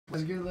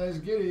Let's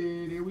get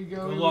it. Here we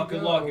go. Good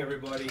luck,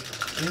 everybody.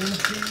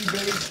 NT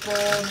Baseball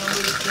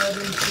number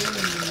 17.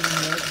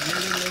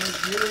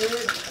 Let's get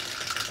it.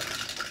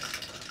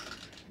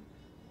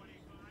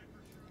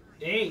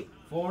 8,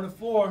 4 and a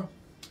 4.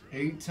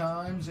 8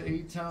 times.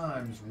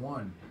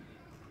 1,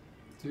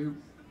 2,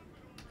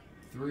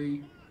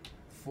 3,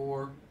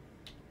 4,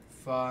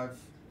 5,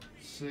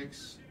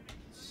 6,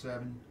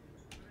 7,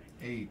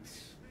 8.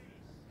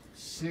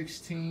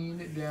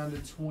 16 down to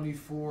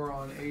 24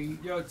 on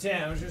 8. Yo,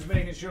 10, I was just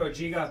making sure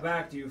G got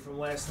back to you from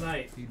last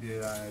night. He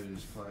did. I had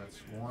his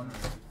flats. 1,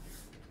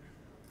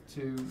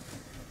 2,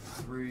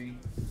 3,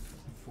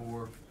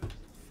 4,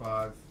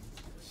 5,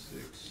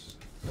 6,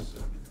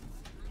 7,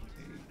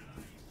 8.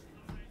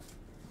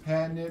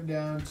 Patting it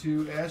down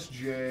to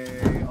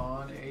SJ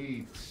on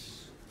 8.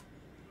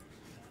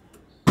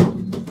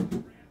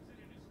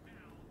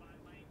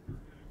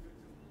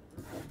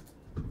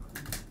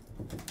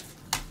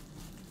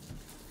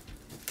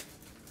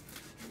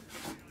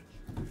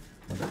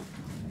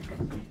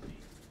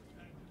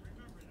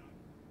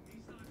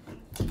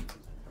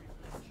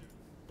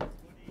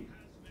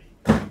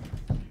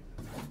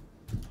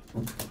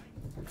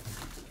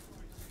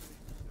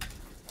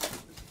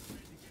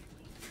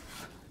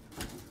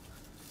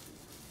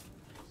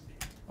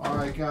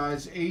 Alright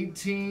guys,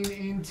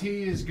 18 NT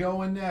is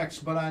going next,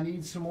 but I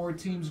need some more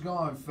teams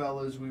gone,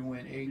 fellas. We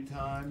went 8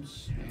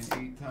 times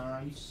and 8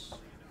 times.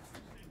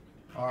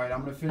 Alright,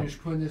 I'm going to finish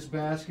putting this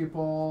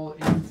basketball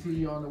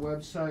NT on the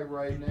website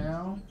right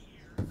now.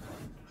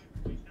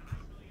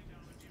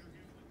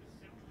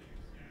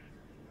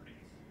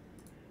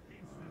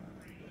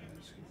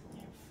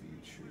 Basketball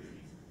featured.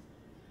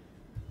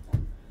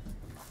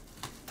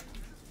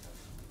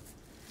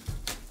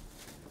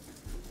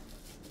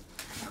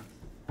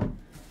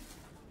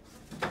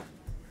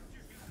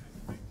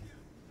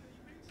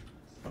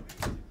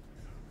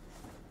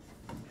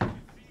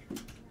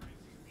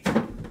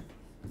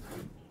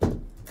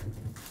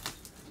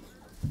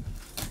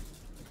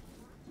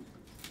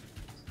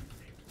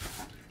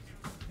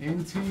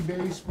 NT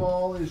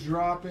Baseball is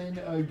dropping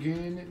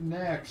again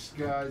next,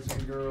 guys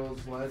and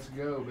girls. Let's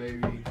go,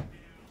 baby.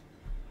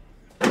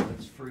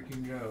 Let's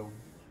freaking go.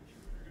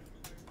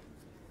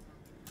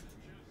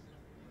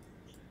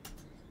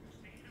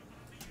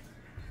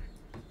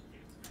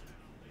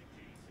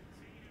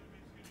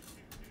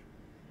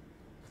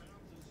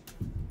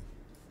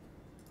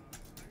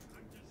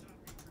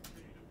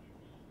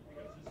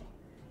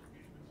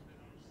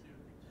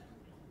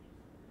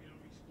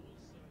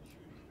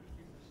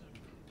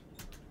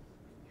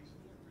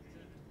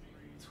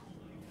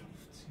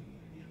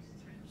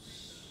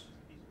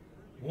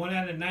 One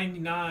out of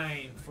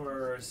 99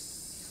 for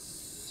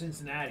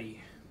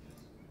Cincinnati.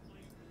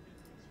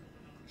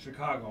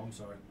 Chicago, I'm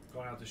sorry.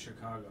 Going out to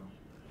Chicago.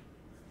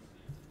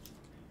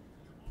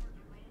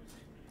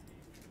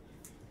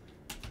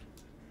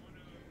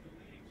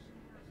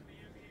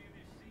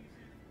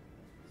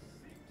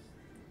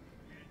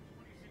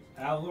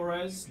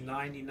 Alvarez,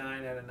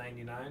 99 out of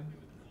 99.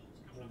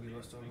 We'll be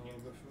listed on a little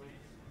bit for me.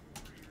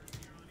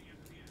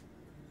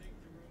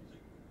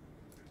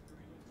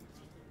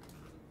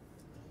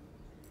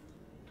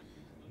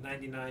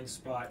 '99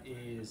 spot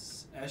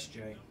is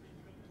SJ.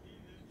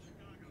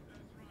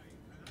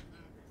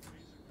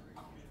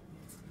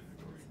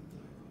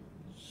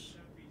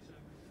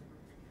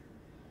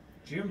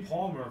 Jim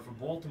Palmer for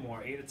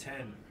Baltimore, 8 of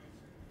 10.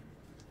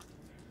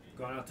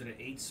 Going out to the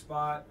 8th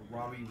spot,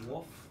 Robbie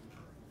Wolf.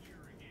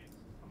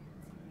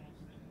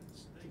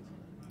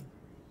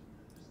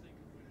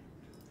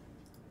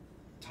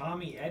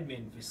 Tommy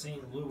Edman for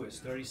St. Louis,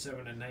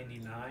 37 of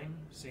 99.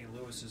 St.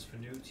 Louis is for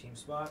new team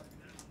spot.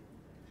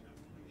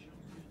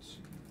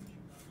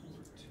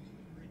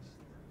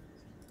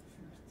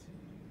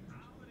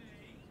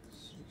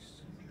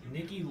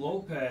 Nicky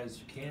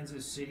Lopez,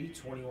 Kansas City,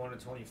 21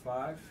 of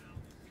 25.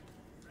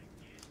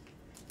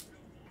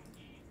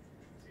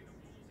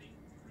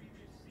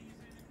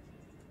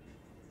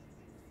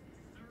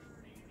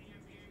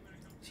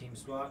 Team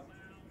spot.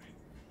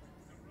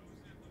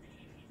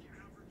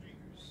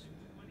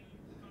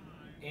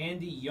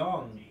 Andy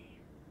Young,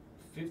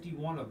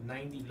 51 of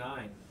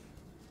 99.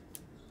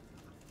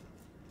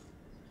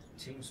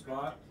 Team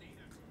spot.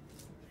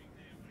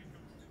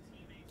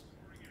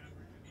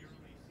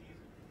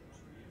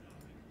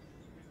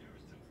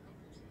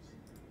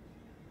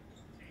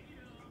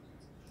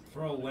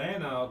 For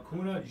Atlanta,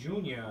 Acuna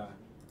Jr.,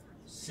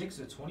 6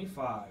 of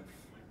 25.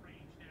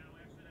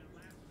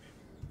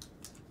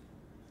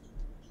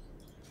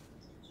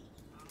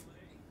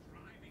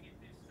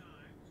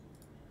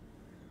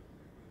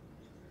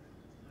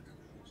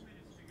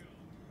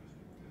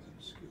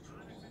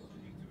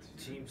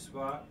 Team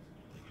spot.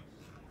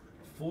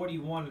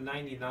 41 of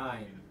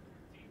 99.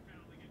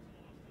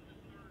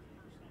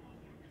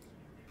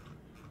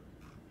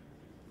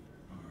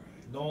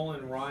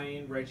 Nolan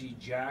Ryan, Reggie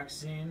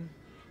Jackson.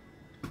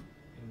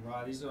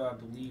 Right, these are, I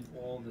believe,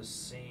 all the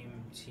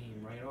same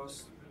team, right,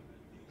 Oz?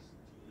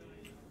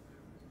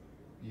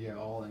 Yeah,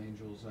 all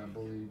Angels, I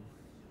believe.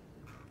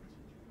 All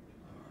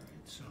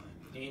right, sign.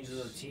 Angels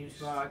of the team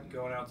spot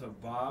going out to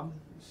Bob.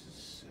 This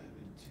is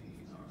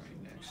 17. All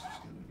right, next is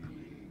going to be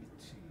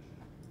 18.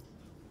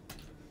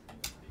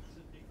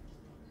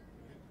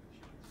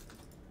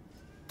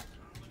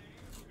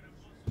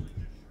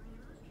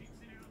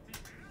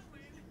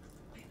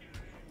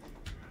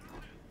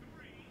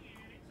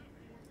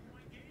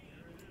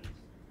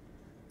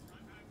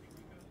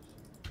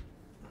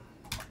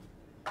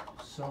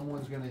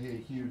 Someone's going to hit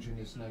huge in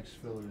this next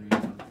filler read,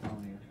 I'm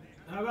telling you.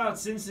 How about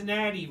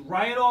Cincinnati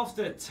right off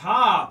the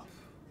top?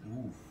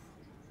 Oof.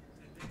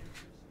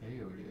 Hell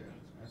yeah,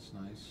 that's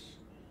nice.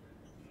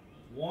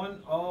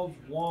 1 of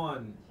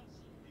 1.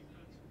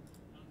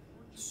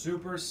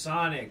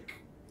 Supersonic.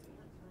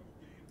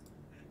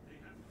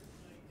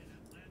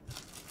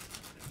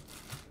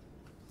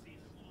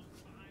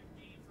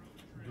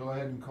 Go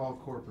ahead and call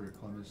corporate,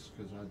 Clemens,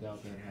 because I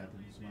doubt that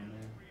happens, my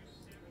man.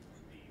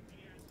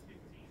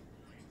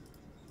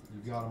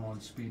 You got them on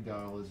speed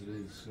dial as it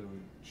is, so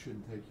it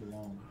shouldn't take you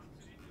long.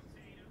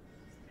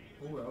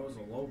 Oh, that was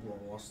a low blow,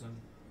 Austin.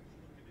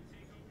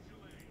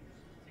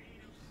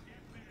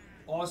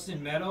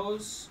 Austin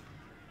Meadows,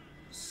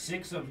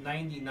 6 of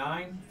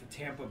 99 for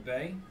Tampa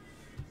Bay.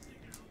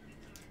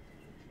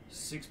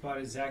 6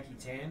 by Zachy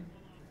Tan.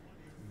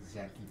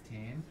 Zachy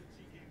Tan.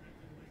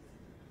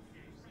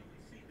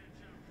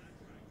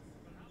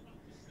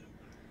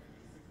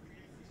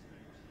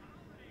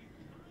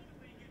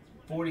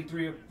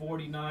 .43 of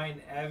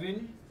 49,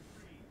 Evan.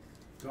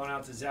 Going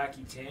out to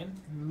Zachy Tan.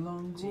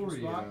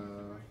 Longoria.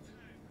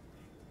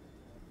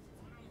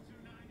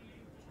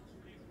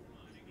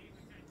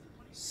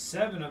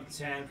 7 of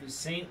 10 for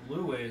St.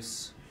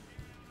 Louis.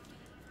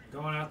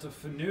 Going out to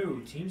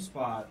Fanu, team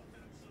spot.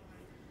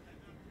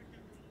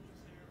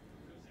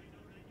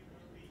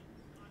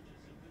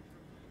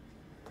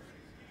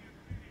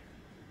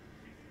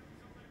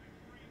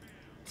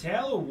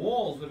 Taylor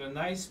Walls with a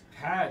nice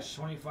patch,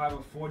 25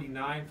 of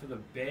 49 for the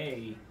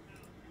Bay.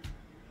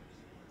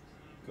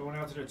 Going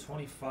out to the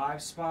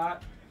 25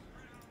 spot.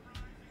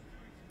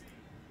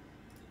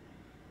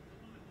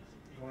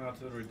 Going out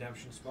to the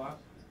redemption spot.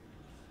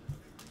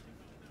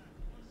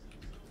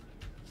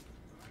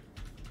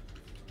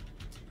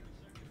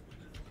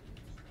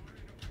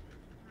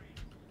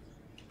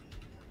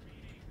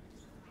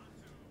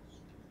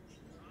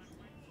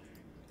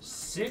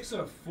 Six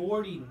of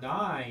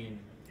 49.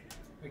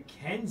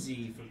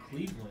 McKenzie for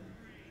Cleveland.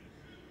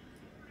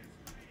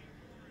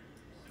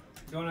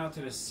 Going out to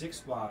the 6th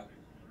spot.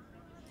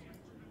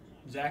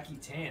 Zachy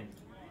Tan.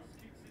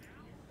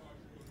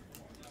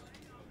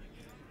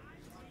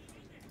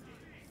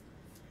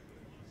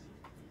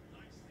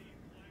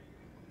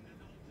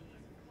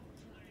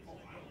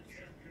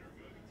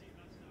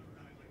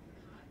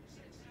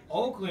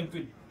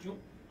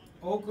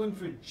 Oakland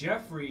for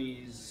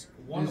Jeffries,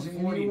 1 of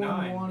 49. Does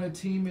anyone want a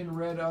team in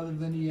red other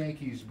than the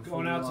Yankees?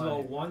 Going out to the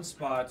 1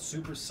 spot,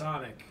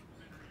 Supersonic.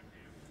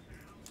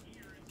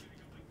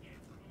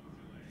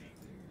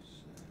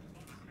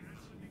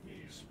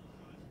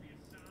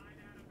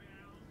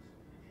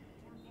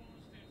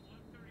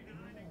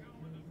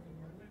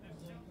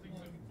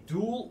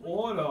 Dual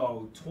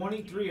auto,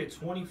 23 of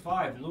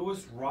 25,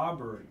 Lewis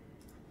Robert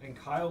and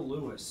Kyle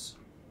Lewis.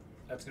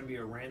 That's going to be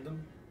a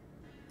random.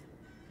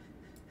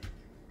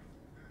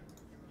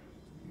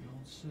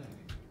 Say.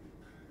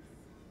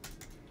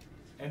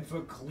 And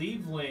for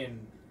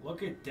Cleveland,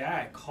 look at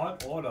that,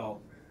 cut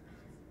auto.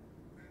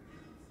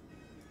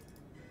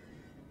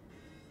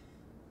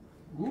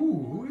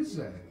 Ooh, who is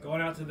that?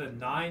 Going out to the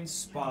 9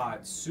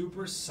 spot,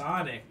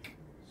 Supersonic.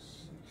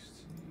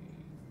 16.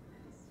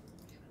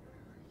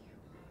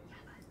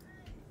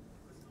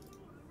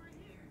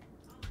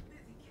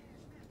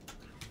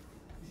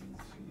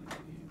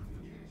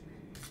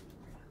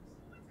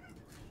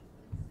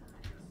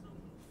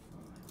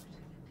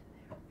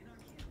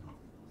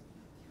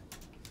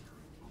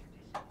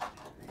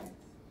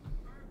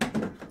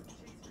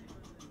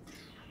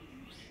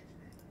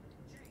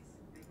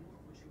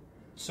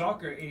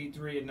 Soccer,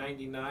 83 of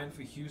 99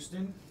 for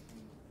Houston.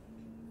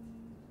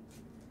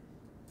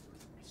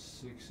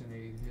 6 and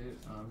 8 hit.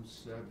 I'm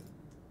 7.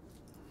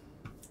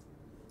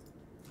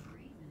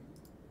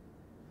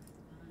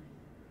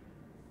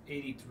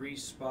 '83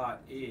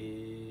 spot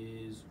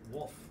is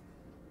Wolf.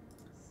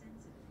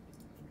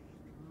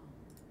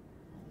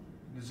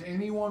 Does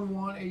anyone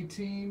want a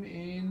team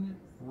in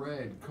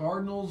red?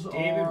 Cardinals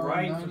David are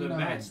Wright 99. for the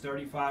Mets,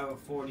 35 of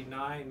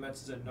 49.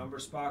 Mets is a number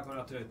spot going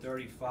out to the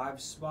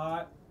 35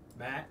 spot.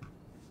 Matt.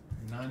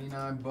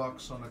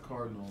 $99 on the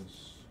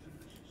Cardinals.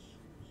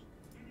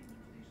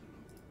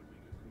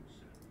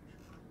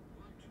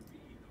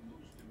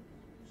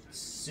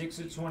 Six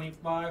of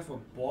 25 for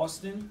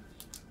Boston.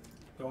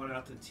 Going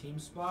out to team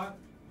spot.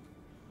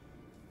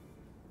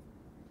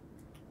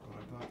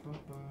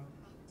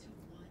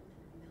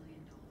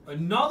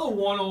 Another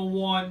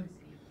 101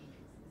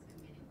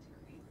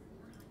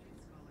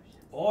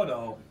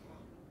 auto.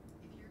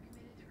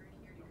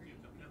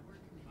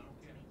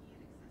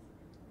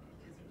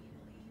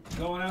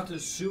 Going out to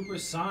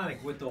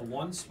Supersonic with the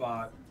 1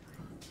 spot.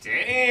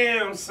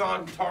 Damn,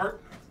 son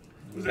tart.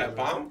 Who's that,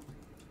 Bomb?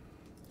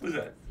 Who's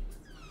that?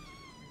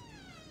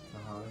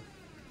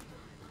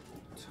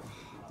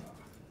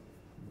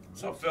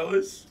 What's up,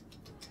 fellas?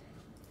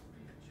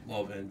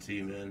 Love NT,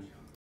 man.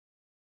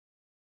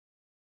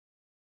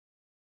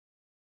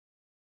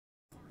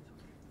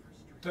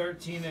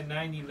 13 and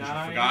 99. You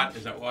forgot?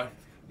 Is that why?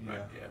 Yeah.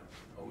 Right, yeah.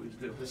 Always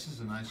do. This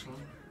is a nice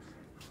one.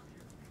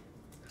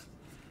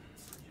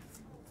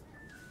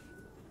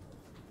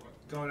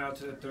 Going out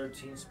to the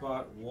 13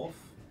 spot, Wolf.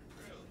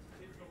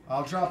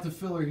 I'll drop the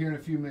filler here in a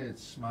few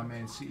minutes, my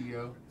man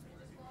CEO.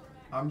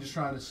 I'm just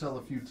trying to sell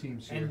a few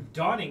teams here. And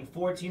Dunning,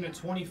 14 of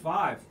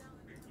 25.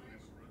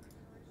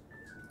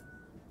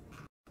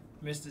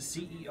 Mr.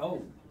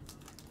 CEO.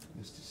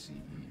 Mr.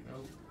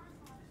 CEO.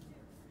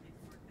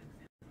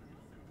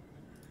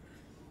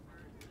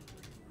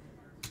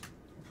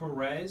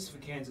 Perez for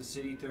Kansas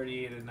City,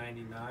 38 of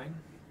 99.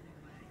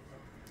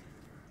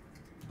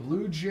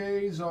 Blue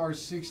Jays are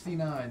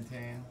 69,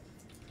 Tan.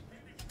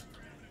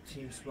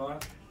 Team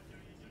spot.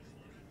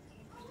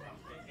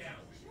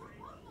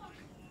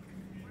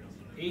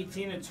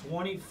 18 of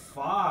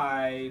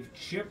 25.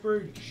 Chipper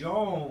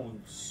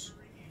Jones.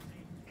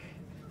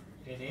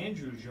 And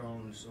Andrew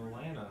Jones,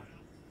 Atlanta.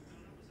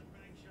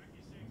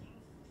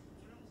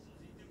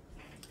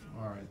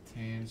 All right,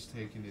 Tan's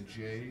taking the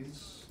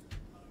Jays.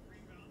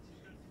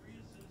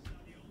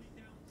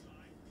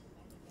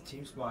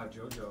 Team spot,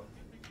 JoJo.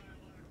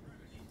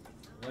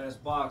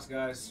 Last box,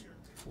 guys.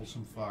 Pull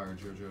some fire,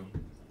 JoJo.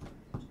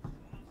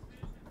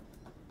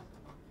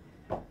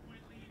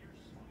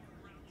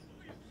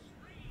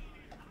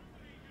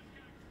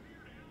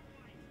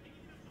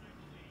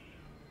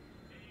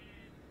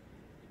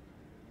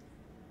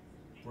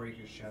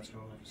 Breakers chat's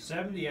going up.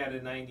 70 out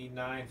of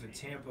 99 for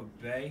Tampa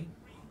Bay.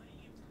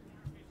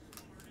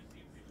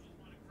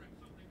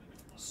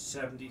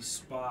 70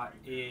 spot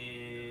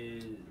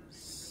is...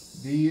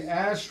 The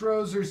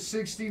Astros are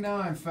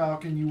 69,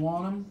 Falcon. You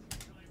want them?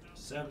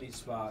 70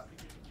 spot.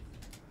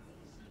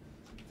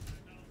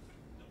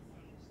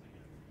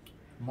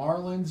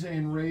 Marlins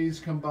and Rays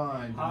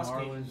combined.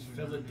 Hoskins, Marlins,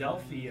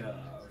 Philadelphia.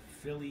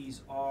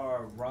 Phillies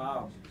are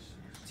Rob.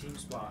 Team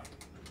spot.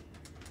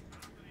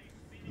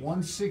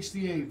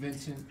 168,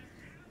 Vincent.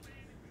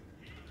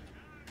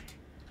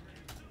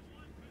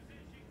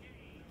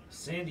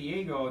 San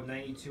Diego,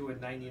 92 and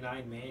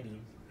 99,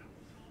 Manny.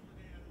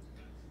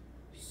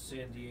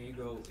 San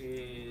Diego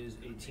is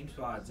a team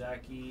spot.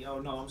 Zachy. Oh,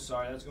 no, I'm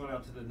sorry. That's going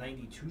out to the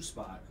 92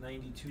 spot.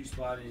 92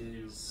 spot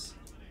is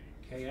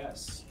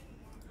KS.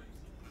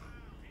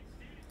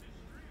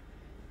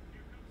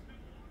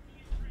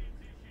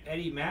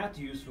 Eddie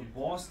Matthews for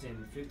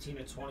Boston, 15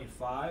 to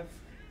 25.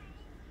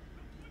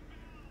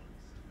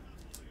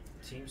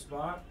 Team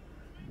spot.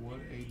 What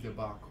a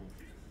debacle.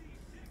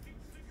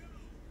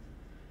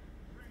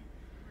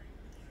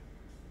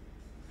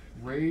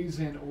 Rays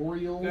and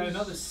Orioles. Got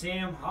another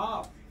Sam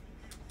Hop.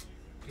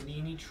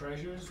 Panini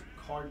Treasures.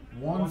 Card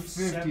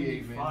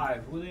 158,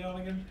 175. Who are they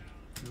on again?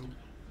 Who?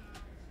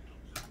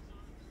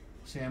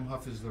 Sam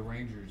Huff is the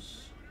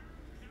Rangers.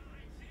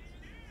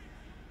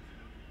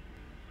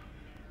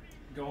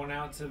 Going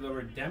out to the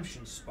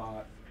redemption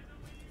spot.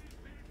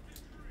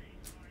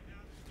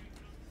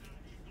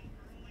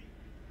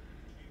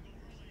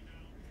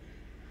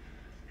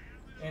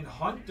 And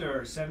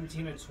Hunter,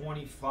 17 to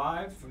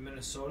 25 from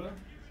Minnesota.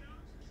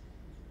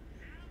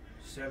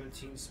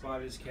 17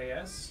 spot is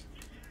KS.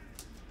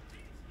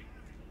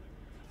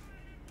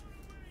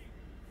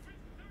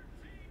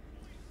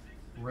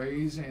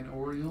 Rays and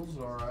Orioles,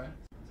 all right.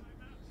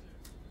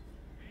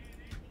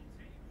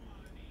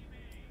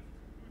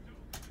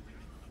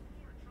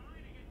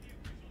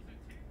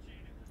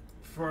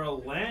 For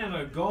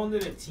Atlanta, going to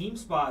the team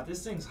spot.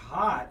 This thing's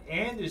hot.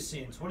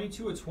 Anderson,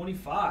 22 of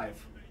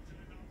 25.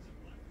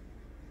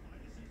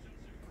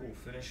 Cool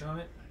finish on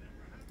it.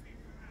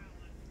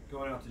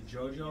 Going out to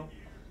JoJo.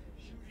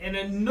 And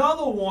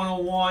another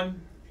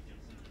 101.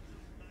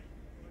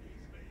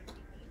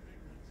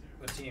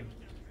 What team?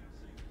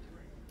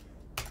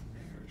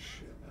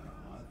 Shit.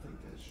 I think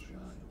that's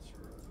Giants,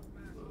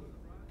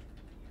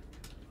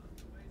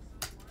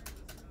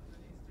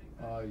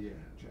 bro. Yeah,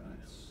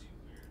 Giants.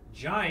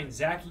 Giants,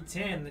 Zachy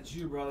 10. That's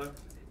you, brother.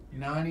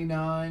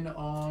 99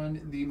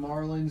 on the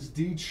Marlins.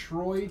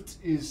 Detroit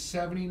is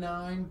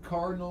 79.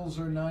 Cardinals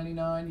are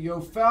 99. Yo,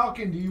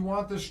 Falcon, do you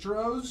want the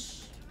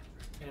Stros?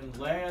 And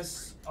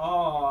last,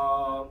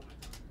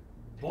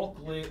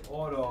 booklet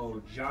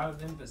auto,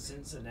 Jonathan for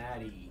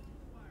Cincinnati.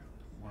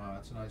 Wow,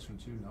 that's a nice one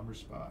too. Number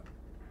spot.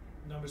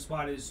 Number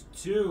spot is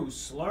 2,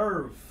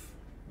 Slurve.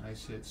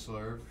 Nice hit,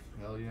 Slurve.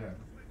 Hell yeah.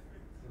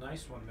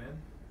 Nice one,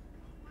 man.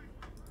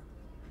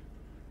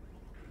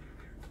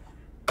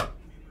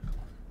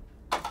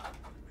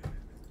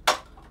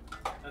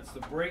 That's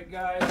the break,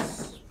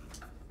 guys.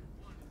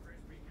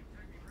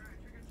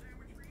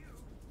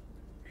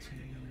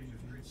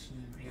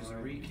 Here's a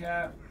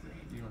recap.